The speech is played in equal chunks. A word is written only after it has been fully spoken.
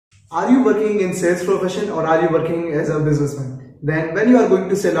Are you working in sales profession or are you working as a businessman? Then when you are going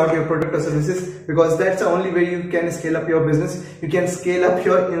to sell out your product or services, because that's the only way you can scale up your business, you can scale up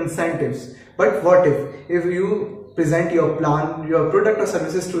your incentives. But what if you present your plan, your product or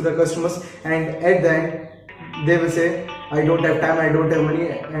services to the customers, and at the end they will say, I don't have time, I don't have money,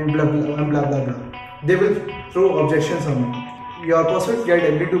 and blah blah blah blah blah. They will throw objections on you. Your prospects get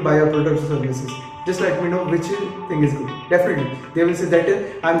agreed to buy your products or services. Just let me know which thing is good. Definitely, they will say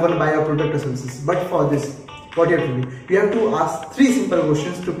that I'm gonna buy your product or services. But for this, what you have to do? You have to ask 3 simple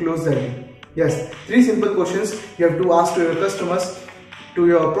questions to close the deal. Yes, 3 simple questions you have to ask to your customers, to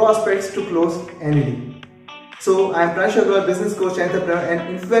your prospects to close any deal. So I am Pranshu, Agrawal, business coach, entrepreneur,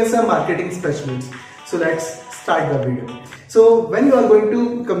 and influencer marketing specialist. So let's start the video. So when you are going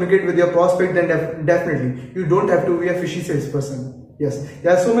to communicate with your prospect, then definitely you don't have to be a fishy salesperson. Yes,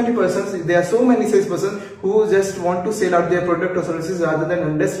 there are so many salespersons who just want to sell out their product or services rather than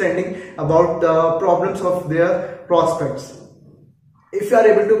understanding about the problems of their prospects. If you are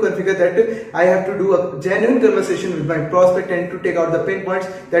able to configure that, I have to do a genuine conversation with my prospect and to take out the pain points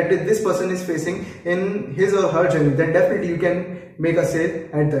that this person is facing in his or her journey, then definitely you can make a sale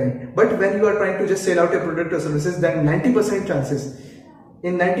at the end. But when you are trying to just sell out your product or services, then 90% chances,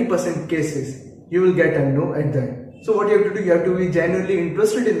 in 90% cases, you will get a no at the end. So what you have to do, you have to be genuinely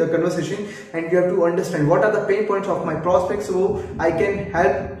interested in the conversation and you have to understand what are the pain points of my prospect so I can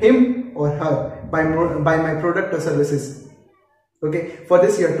help him or her by my product or services. Okay, for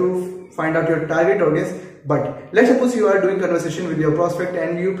this you have to find out your target audience. But let's suppose you are doing conversation with your prospect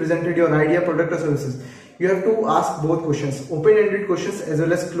and you presented your idea, product or services. You have to ask both questions, open-ended questions as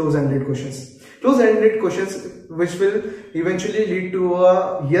well as close-ended questions. Close-ended questions which will eventually lead to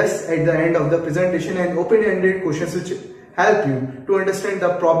a yes at the end of the presentation, and open-ended questions which help you to understand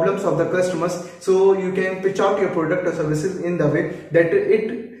the problems of the customers so you can pitch out your product or services in the way that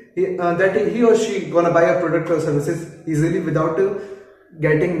he or she gonna buy a product or services easily without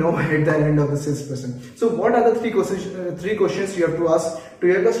getting no at the end of the salesperson. So what are the 3 questions you have to ask to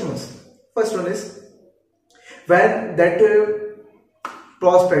your customers? First one is, when that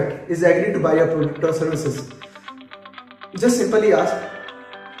prospect is agreed to buy your product or services, just simply ask,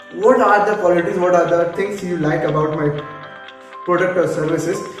 what are the qualities, what are the things you like about my product or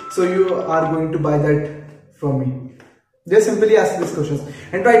services so you are going to buy that from me. Just simply ask these questions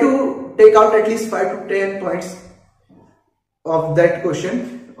and try to take out at least 5 to 10 points of that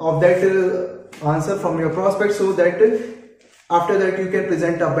question, of that answer from your prospect, so that after that you can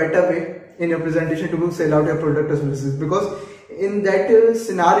present a better way in your presentation to sell out your product or services. Because in that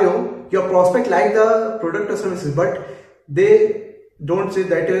scenario, your prospect like the product or services, but they don't say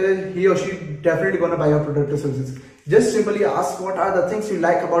that he or she definitely gonna buy your product or services. Just simply ask, what are the things you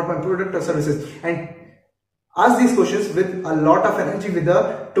like about my product or services, and ask these questions with a lot of energy, with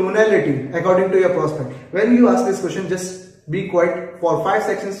the tonality according to your prospect. When you ask this question, just be quiet for 5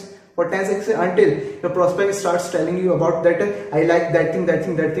 seconds, for 10 seconds, until your prospect starts telling you about that, I like that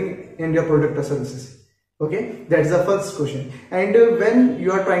thing in your product or services. Okay, that's the first question. And when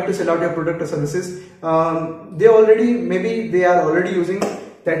you are trying to sell out your product or services, maybe they are already using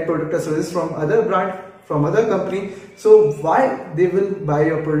that product or service from other brand, from other company. So why they will buy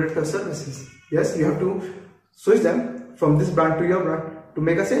your product or services? Yes, you have to switch them from this brand to your brand to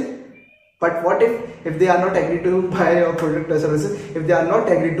make a sale. But what if they are not agreed to buy your product or services, if they are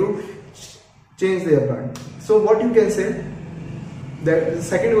not agreed to change their brand? So what you can say, that the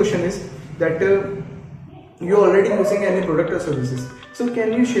second question is that you are already using any product or services. So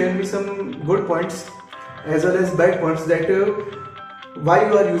can you share me some good points as well as bad points, that why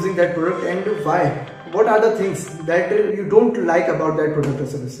you are using that product and why? What are the things that you don't like about that product or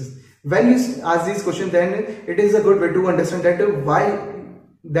services? When you ask these questions, then it is a good way to understand that why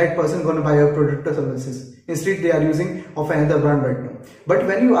that person gonna buy your product or services. Instead they are using of another brand right now. But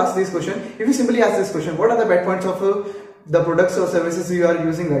when you ask this question, if you simply ask this question, what are the bad points of the products or services you are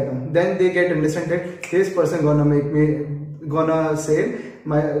using right now, then they get understand that this person gonna sell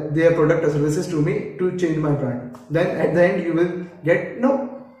their product or services to me to change my brand. Then at the end you will get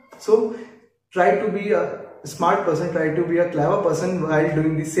no. So try to be a smart person, try to be a clever person while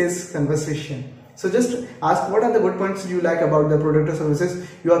doing the sales conversation. So just ask, what are the good points you like about the product or services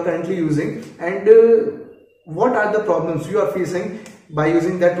you are currently using, and what are the problems you are facing by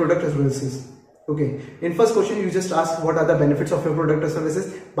using that product or services. Okay, in first question you just ask what are the benefits of your product or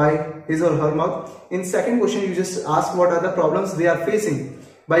services by his or her mouth. In second question you just ask what are the problems they are facing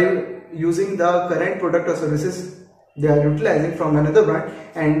by using the current product or services they are utilizing from another brand.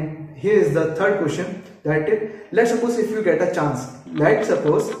 And here is the third question, that let's suppose if you get a chance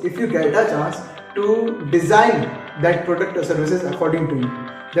to design that product or services according to you.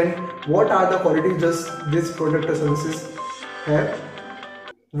 Then what are the qualities does this product or services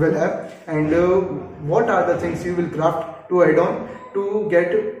will have, and what are the things you will craft to add on to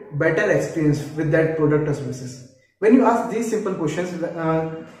get better experience with that product or services. When you ask these simple questions,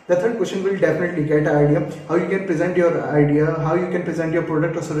 the third question will definitely get an idea how you can present your idea, how you can present your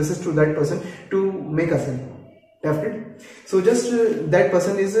product or services to that person to make a sale. Definitely. So just that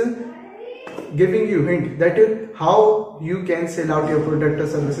person is giving you hint that how you can sell out your product or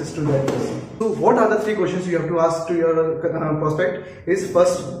services to that person. So what are the three questions you have to ask to your prospect is,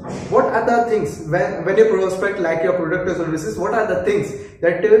 first, what are the things when your prospect like your product or services, what are the things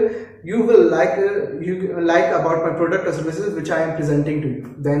that you will like about my product or services which I am presenting to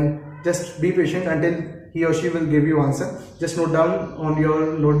you. Then just be patient until he or she will give you answer. Just note down on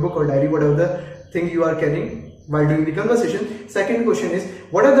your notebook or diary whatever the thing you are carrying while doing the conversation. Second question is,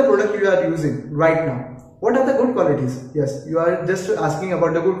 what are the product you are using right now? What are the good qualities? Yes, you are just asking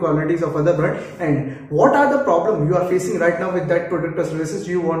about the good qualities of other brand, and what are the problem you are facing right now with that product or services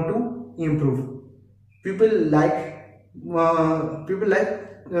you want to improve. People like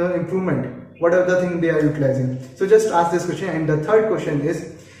improvement, whatever the thing they are utilizing. So just ask this question. And the third question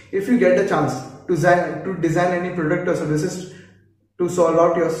is, if you get a chance to design any product or services to solve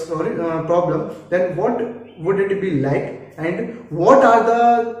out your problem, then what would it be like, and what are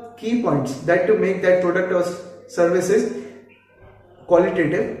the key points that to make that product or services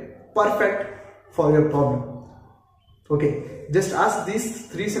qualitative, perfect for your problem. Okay, just ask these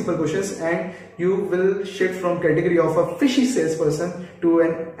three simple questions and you will shift from category of a fishy salesperson to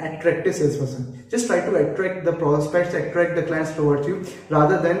an attractive salesperson. Just try to attract the prospects, attract the clients towards you,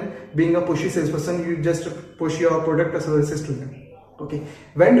 rather than being a pushy salesperson. You just push your product or services to them. Okay,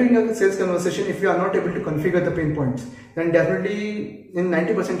 when doing a sales conversation, if you are not able to configure the pain points, then definitely in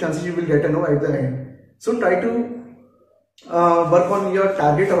 90% chances you will get a no at the end. So try to work on your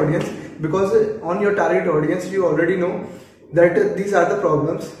target audience, because on your target audience you already know that these are the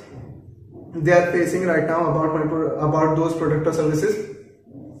problems they are facing right now about those product or services,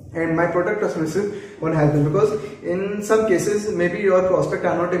 and my product or services won't help them. Because in some cases maybe your prospect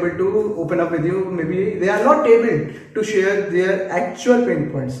are not able to open up with you, maybe they are not able to share their actual pain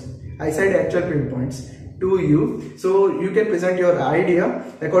points. I said actual pain points to you, so you can present your idea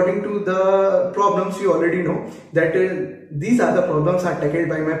according to the problems you already know that these are the problems are tackled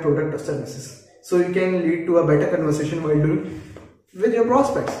by my product or services. So you can lead to a better conversation while doing with your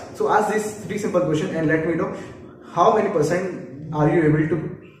prospects. So ask these three simple questions and let me know how many % are you able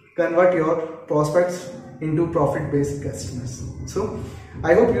to convert your prospects into profit-based customers. So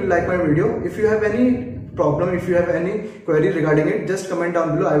I hope you like my video. If you have any problem, if you have any query regarding it, just comment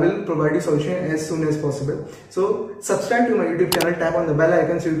down below. I will provide you solution as soon as possible. So subscribe to my YouTube channel, tap on the bell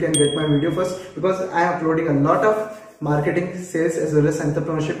icon so you can get my video first, because I am uploading a lot of marketing, sales as well as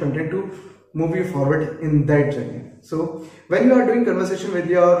entrepreneurship content to move you forward in that journey. So when you are doing conversation with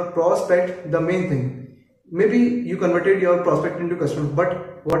your prospect, the main thing, maybe you converted your prospect into customer,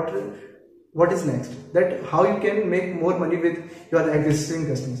 but what is next? That how you can make more money with your existing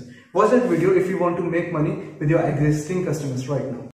customers. Watch that video if you want to make money with your existing customers right now.